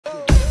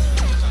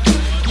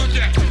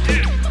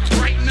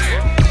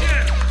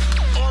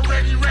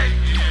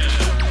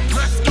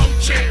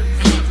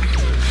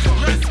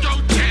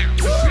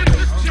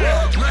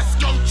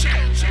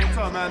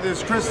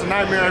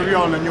Nightmare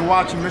Real, and you're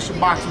watching Mr.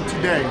 Boxing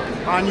Today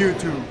on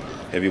YouTube.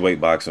 Heavyweight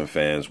boxing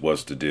fans,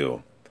 what's the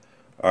deal?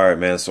 Alright,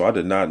 man, so I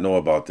did not know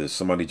about this.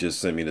 Somebody just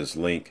sent me this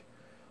link.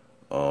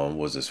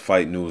 Was this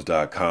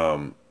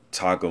fightnews.com,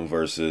 Takam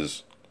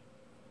versus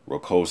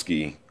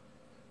Rekowski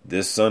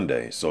this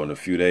Sunday. So in a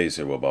few days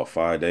here, well, about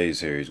 5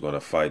 days here, he's going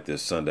to fight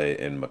this Sunday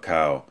in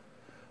MACAU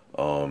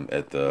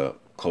at the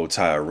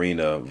Cotai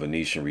Arena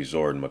Venetian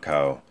Resort in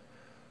MACAU.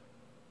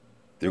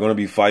 They're going to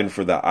be fighting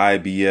for the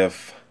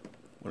IBF,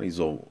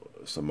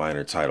 it's a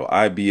minor title.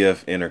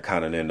 IBF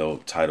Intercontinental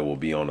title will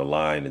be on the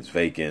line. It's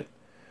vacant.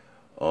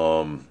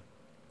 Takam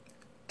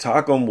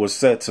was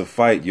set to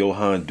fight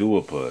Johan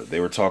Duhaupas.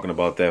 They were talking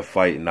about that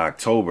fight in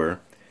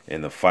October,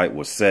 and the fight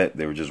was set.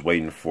 They were just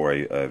waiting for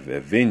a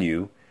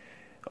venue.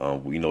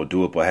 We know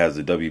Duhaupas has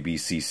the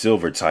WBC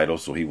silver title,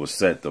 so he was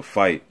set to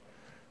fight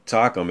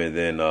Takam, and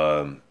then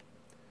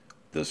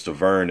the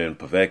Stavern and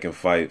Povetkin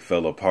fight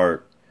fell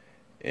apart,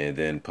 and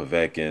then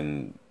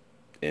Povetkin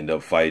ended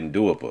up fighting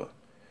Duhaupas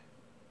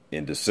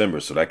in December,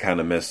 so that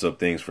kind of messed up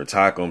things for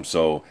Takam.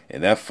 So,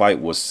 and that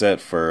fight was set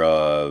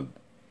for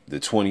the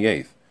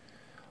 28th.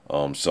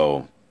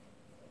 So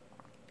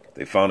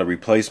they found a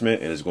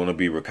replacement, and it's going to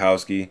be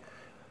Rekowski.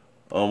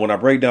 When I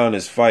break down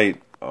this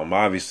fight, I'm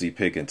obviously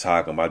picking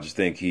Takam. I just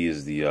think he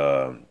is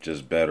the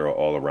just better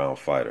all-around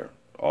fighter.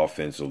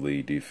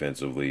 Offensively,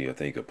 defensively, I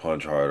think he could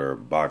punch harder,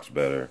 box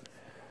better.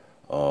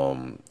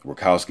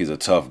 Rekowski's a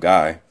tough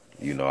guy.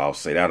 You know, I'll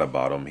say that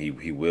about him.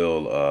 He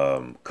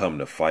will come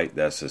to fight.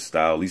 That's his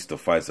style. At least the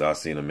fights that I've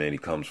seen him in, he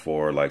comes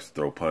forward, likes to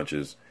throw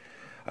punches.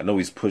 I know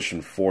he's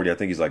pushing 40. I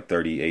think he's like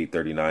 38,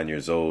 39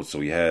 years old.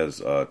 So he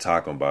has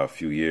Takam by a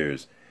few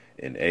years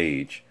in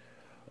age.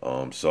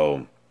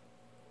 So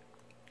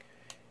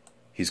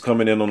he's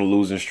coming in on a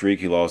losing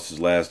streak. He lost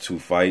his last 2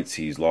 fights.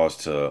 He's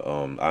lost to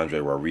Andre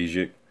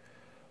Warzic,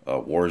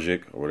 or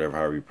whatever,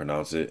 however you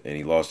pronounce it, and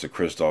he lost to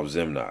Krzysztof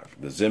Zimnoch.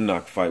 The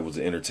Zimnoch fight was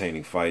an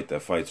entertaining fight.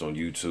 That fight's on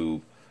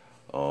YouTube.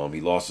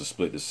 He lost a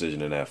split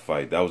decision in that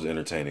fight. That was an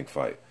entertaining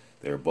fight.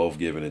 They were both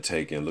giving and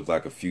taking. Looked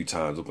like a few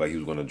times. Looked like he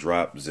was going to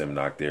drop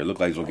Zimnoch there.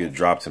 Looked like he was going to get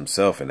dropped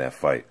himself in that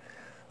fight.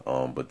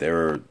 But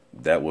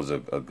that was a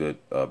good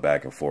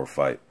back and forth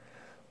fight.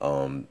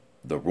 The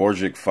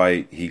Warzic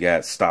fight, he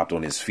got stopped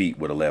on his feet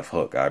with a left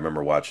hook. I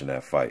remember watching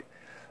that fight.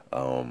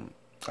 I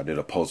did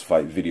a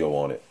post-fight video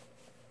on it.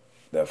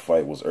 That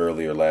fight was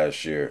earlier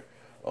last year.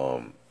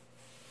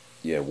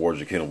 Yeah,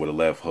 Warzic hit him with a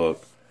left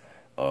hook.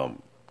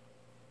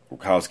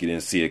 Rekowski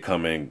didn't see it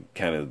coming.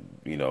 Kind of,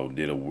 you know,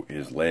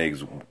 his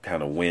legs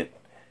kind of went.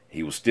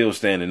 He was still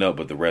standing up,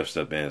 but the ref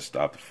stepped in and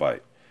stopped the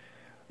fight.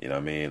 You know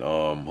what I mean?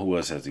 Who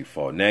else has he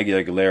fought? Nagy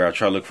Aguilera. I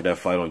tried to look for that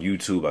fight on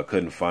YouTube. I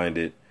couldn't find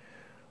it.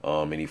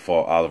 And he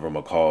fought Oliver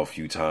McCall a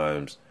few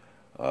times.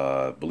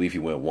 I believe he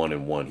went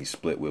 1-1. He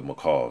split with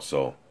McCall.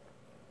 So,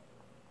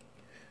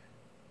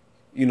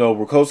 you know,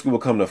 Rekowski will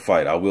come to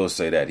fight. I will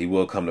say that. He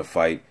will come to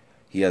fight.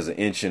 He has an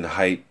inch in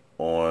height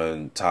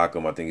on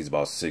Takam. I think he's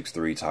about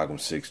 6'3", Takam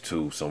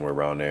 6'2", somewhere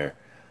around there.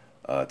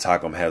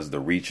 Takam has the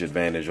reach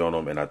advantage on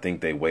him, and I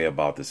think they weigh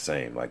about the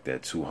same, like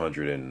that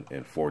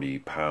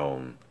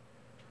 240-pound,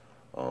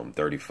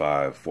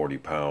 35,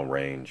 40-pound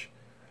range.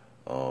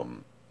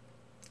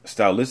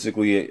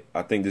 Stylistically,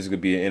 I think this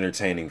could be an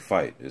entertaining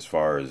fight as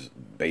far as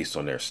based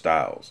on their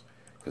styles,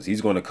 because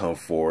he's going to come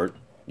forward.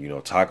 You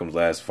know, Takam's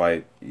last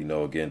fight, you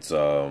know, against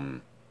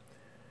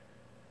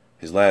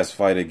his last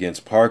fight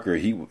against Parker,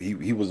 he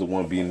was the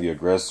one being the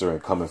aggressor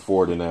and coming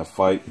forward in that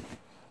fight.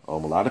 A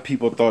lot of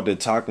people thought that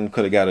Takam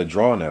could have got a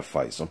draw in that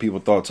fight. Some people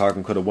thought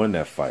Takam could have won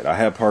that fight. I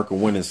had Parker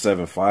winning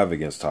 7-5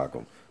 against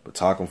Takam, but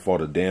Takam fought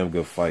a damn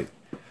good fight.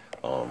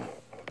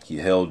 He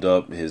held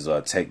up his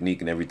technique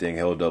and everything,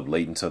 held up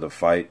late into the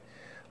fight.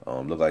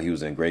 Looked like he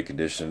was in great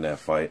condition in that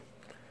fight.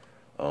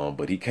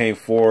 But he came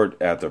forward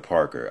after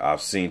Parker.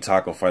 I've seen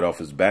Takam fight off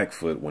his back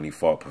foot when he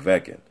fought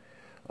Povetkin.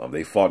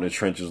 They fought in the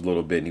trenches a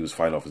little bit, and he was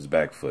fighting off his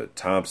back foot.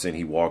 Thompson,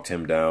 he walked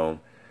him down.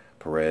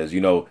 Perez,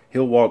 you know,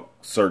 he'll walk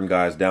certain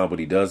guys down, but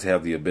he does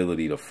have the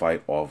ability to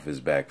fight off his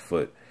back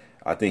foot.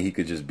 I think he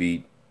could just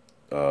beat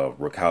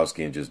Rekowski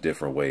in just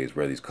different ways,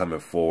 whether he's coming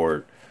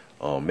forward,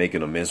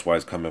 making a miss while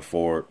he's coming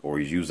forward, or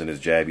he's using his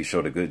jab. He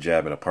showed a good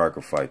jab in a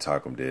Parker fight,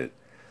 Takam did.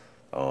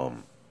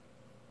 And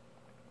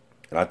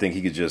I think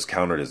he could just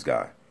counter this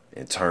guy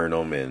and turn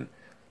him. And,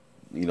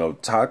 you know,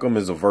 Takam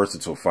is a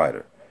versatile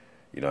fighter.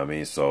 You know what I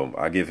mean? So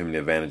I give him the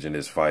advantage in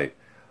this fight.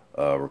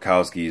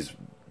 Rekowski's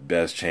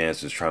best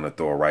chance is trying to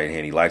throw a right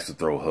hand. He likes to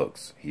throw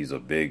hooks. He's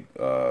big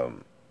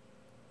on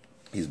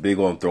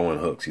throwing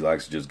hooks. He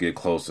likes to just get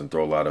close and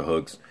throw a lot of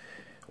hooks.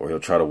 Or he'll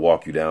try to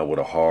walk you down with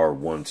a hard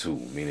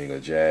 1-2, meaning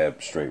a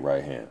jab, straight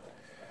right hand.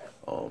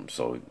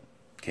 So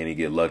can he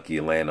get lucky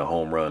and land a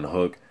home run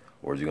hook?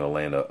 Or is he going to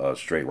land a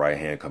straight right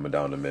hand coming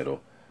down the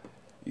middle?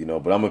 You know,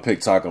 but I'm going to pick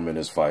Takam in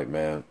this fight,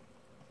 man.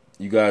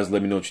 You guys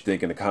let me know what you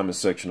think in the comment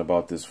section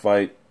about this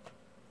fight.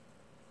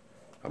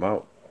 I'm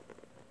out.